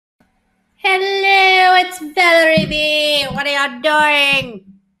Valerie B. What are you doing?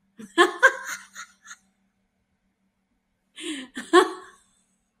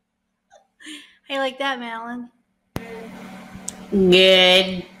 How you like that, Malin?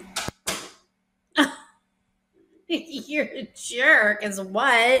 Good. You're a jerk is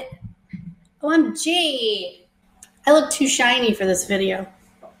what? OMG. I look too shiny for this video.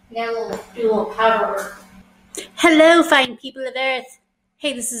 You gotta do a little powder work. Hello, fine people of Earth.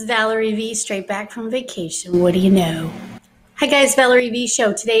 Hey, this is Valerie V, straight back from vacation. What do you know? Hi guys, Valerie V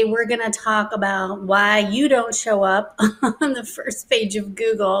Show. Today we're going to talk about why you don't show up on the first page of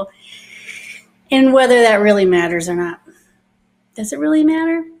Google and whether that really matters or not. Does it really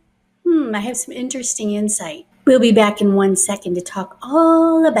matter? I have some interesting insight. We'll be back in 1 second to talk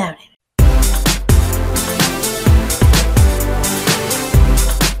all about it.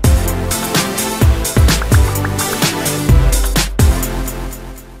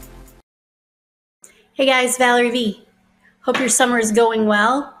 Hey guys, Valerie V. Hope your summer is going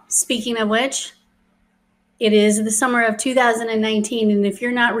well. Speaking of which, it is the summer of 2019, and if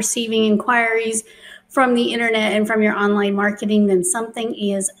you're not receiving inquiries from the internet and from your online marketing, then something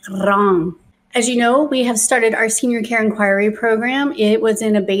is wrong. As you know, we have started our senior care inquiry program. It was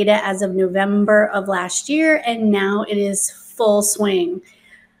in a beta as of November of last year, and now it is full swing.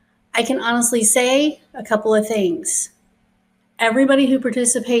 I can honestly say a couple of things. Everybody who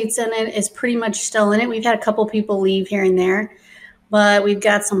participates in it is pretty much still in it. We've had a couple people leave here and there, but we've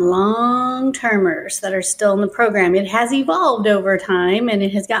got some long-termers that are still in the program. It has evolved over time, and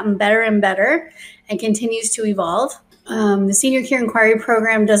it has gotten better and better and continues to evolve. The Senior Care Inquiry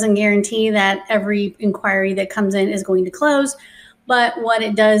Program doesn't guarantee that every inquiry that comes in is going to close, but what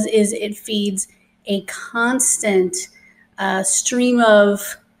it does is it feeds a constant stream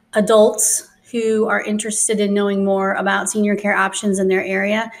of adults who are interested in knowing more about senior care options in their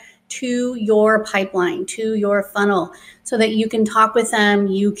area to your pipeline, to your funnel, so that you can talk with them,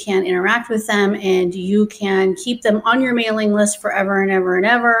 you can interact with them, and you can keep them on your mailing list forever and ever and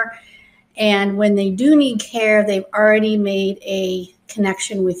ever. And when they do need care, they've already made a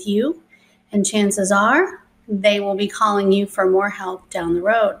connection with you, and chances are they will be calling you for more help down the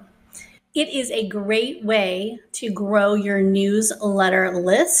road. It is a great way to grow your newsletter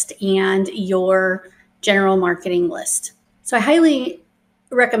list and your general marketing list. So I highly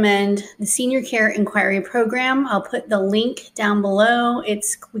recommend the Senior Care Inquiry Program. I'll put the link down below.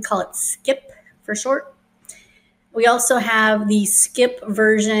 We call it SKIP for short. We also have the SKIP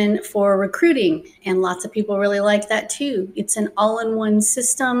version for recruiting, and lots of people really like that too. It's an all-in-one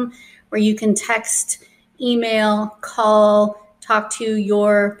system where you can text, email, call, talk to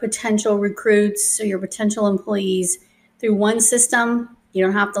your potential recruits or your potential employees through one system. You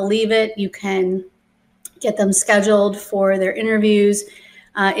don't have to leave it. You can get them scheduled for their interviews.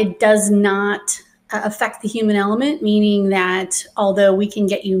 It does not affect the human element, meaning that although we can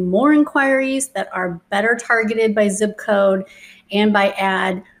get you more inquiries that are better targeted by zip code and by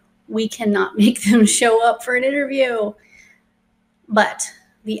ad, we cannot make them show up for an interview. But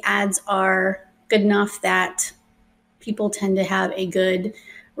the ads are good enough that people tend to have a good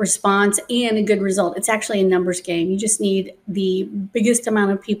response and a good result. It's actually a numbers game. You just need the biggest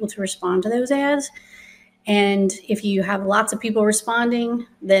amount of people to respond to those ads. And if you have lots of people responding,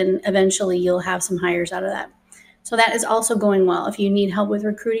 then eventually you'll have some hires out of that. So that is also going well. If you need help with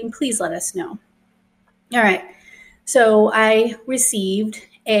recruiting, please let us know. All right. So I received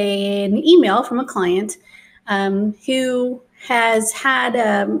an email from a client who has had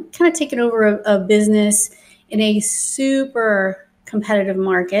kind of taken over a business in a super competitive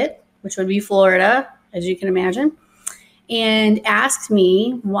market, which would be Florida, as you can imagine, and asked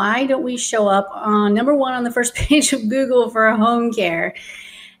me, why don't we show up on number one on the first page of Google for home care?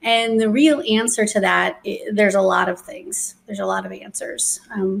 And the real answer to that, there's a lot of things. There's a lot of answers.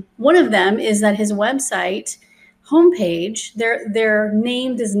 One of them is that his website homepage, their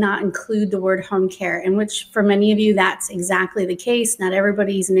name does not include the word home care, and which for many of you, that's exactly the case. Not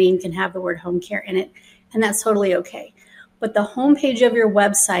everybody's name can have the word home care in it, and that's totally okay. But the homepage of your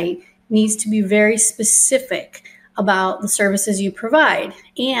website needs to be very specific about the services you provide.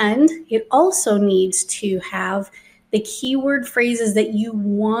 And it also needs to have the keyword phrases that you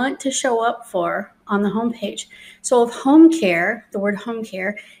want to show up for on the homepage. So if home care, the word home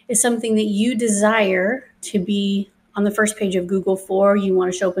care, is something that you desire to be on the first page of Google for, you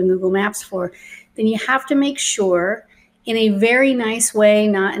want to show up in Google Maps for, then you have to make sure in a very nice way,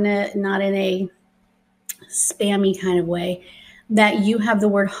 not in a spammy kind of way, that you have the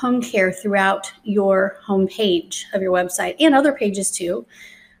word home care throughout your home page of your website and other pages too.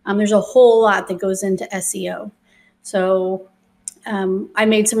 There's a whole lot that goes into SEO. So I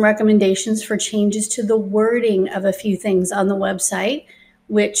made some recommendations for changes to the wording of a few things on the website,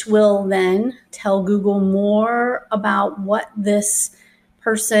 which will then tell Google more about what this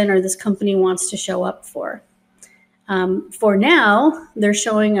person or this company wants to show up for. For now, they're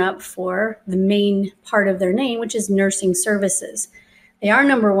showing up for the main part of their name, which is nursing services. They are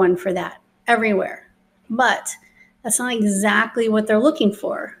number one for that everywhere, but that's not exactly what they're looking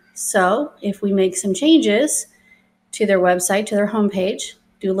for. So if we make some changes to their website, to their homepage,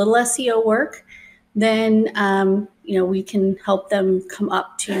 do a little SEO work, then we can help them come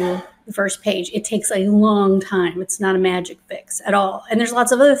up to the first page. It takes a long time. It's not a magic fix at all. And there's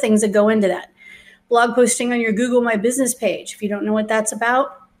lots of other things that go into that. Blog posting on your Google My Business page. If you don't know what that's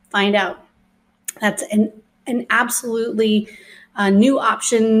about, find out. That's an absolutely new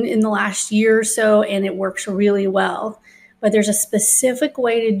option in the last year or so, and it works really well. But there's a specific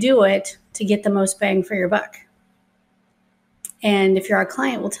way to do it to get the most bang for your buck. And if you're our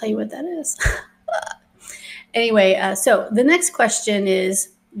client, we'll tell you what that is. Anyway, so the next question is,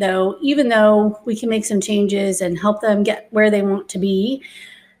 though, even though we can make some changes and help them get where they want to be,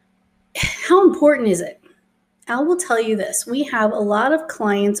 how important is it? I will tell you this. We have a lot of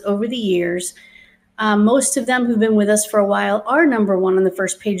clients over the years. Most of them who've been with us for a while are number one on the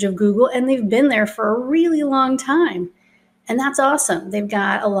first page of Google, and they've been there for a really long time. And that's awesome. They've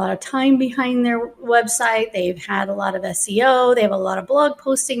got a lot of time behind their website. They've had a lot of SEO. They have a lot of blog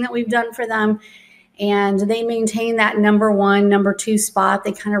posting that we've done for them. And they maintain that number one, number two spot.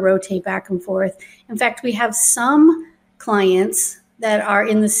 They kind of rotate back and forth. In fact, we have some clients that are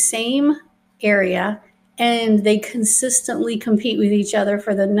in the same area and they consistently compete with each other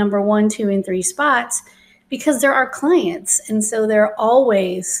for the number 1, 2, and 3 spots because they're our clients. And so they're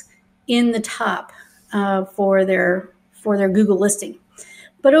always in the top for their Google listing.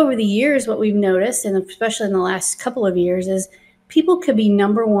 But over the years, what we've noticed, and especially in the last couple of years, is people could be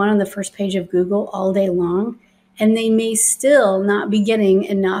number one on the first page of Google all day long, and they may still not be getting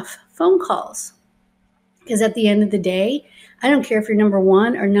enough phone calls. Because at the end of the day, I don't care if you're number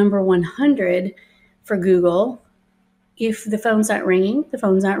one or number 100 for Google. If the phone's not ringing, the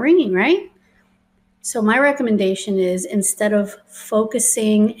phone's not ringing, right? So my recommendation is, instead of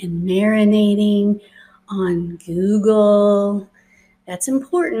focusing and marinating on Google, that's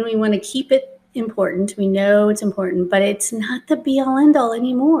important. We want to keep it important. We know it's important, but it's not the be-all end-all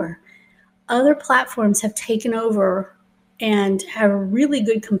anymore. Other platforms have taken over and have really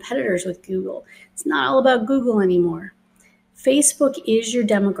good competitors with Google. It's not all about Google anymore. Facebook is your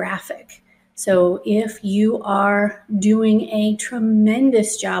demographic. So if you are doing a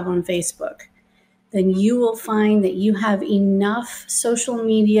tremendous job on Facebook, then you will find that you have enough social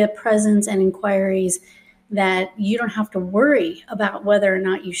media presence and inquiries that you don't have to worry about whether or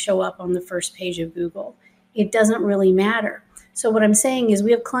not you show up on the first page of Google. It doesn't really matter. So what I'm saying is,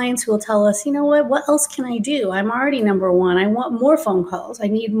 we have clients who will tell us, you know what else can I do? I'm already number one. I want more phone calls. I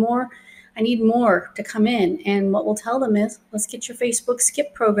need more to come in. And what we'll tell them is, let's get your Facebook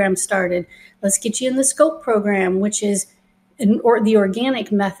Skip program started. Let's get you in the Scope program, which is the organic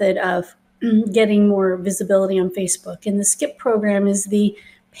method of getting more visibility on Facebook. And the Skip program is the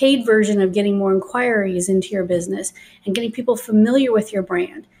paid version of getting more inquiries into your business and getting people familiar with your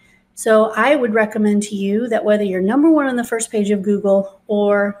brand. So I would recommend to you that whether you're number one on the first page of Google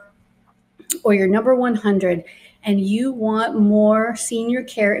or you're number 100 and you want more senior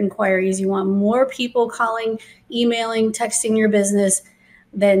care inquiries, you want more people calling, emailing, texting your business,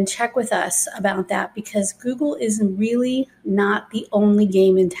 then check with us about that, because Google is really not the only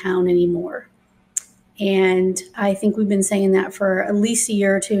game in town anymore. And I think we've been saying that for at least a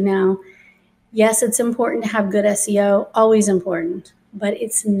year or two now. Yes, it's important to have good SEO, always important, but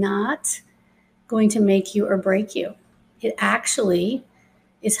it's not going to make you or break you. It actually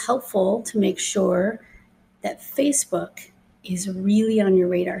is helpful to make sure that Facebook is really on your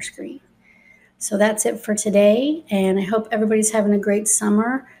radar screen. So that's it for today, and I hope everybody's having a great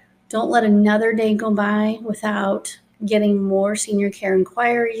summer. Don't let another day go by without getting more senior care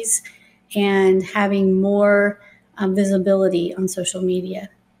inquiries and having more visibility on social media.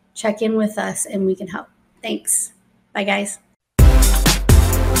 Check in with us and we can help. Thanks. Bye, guys.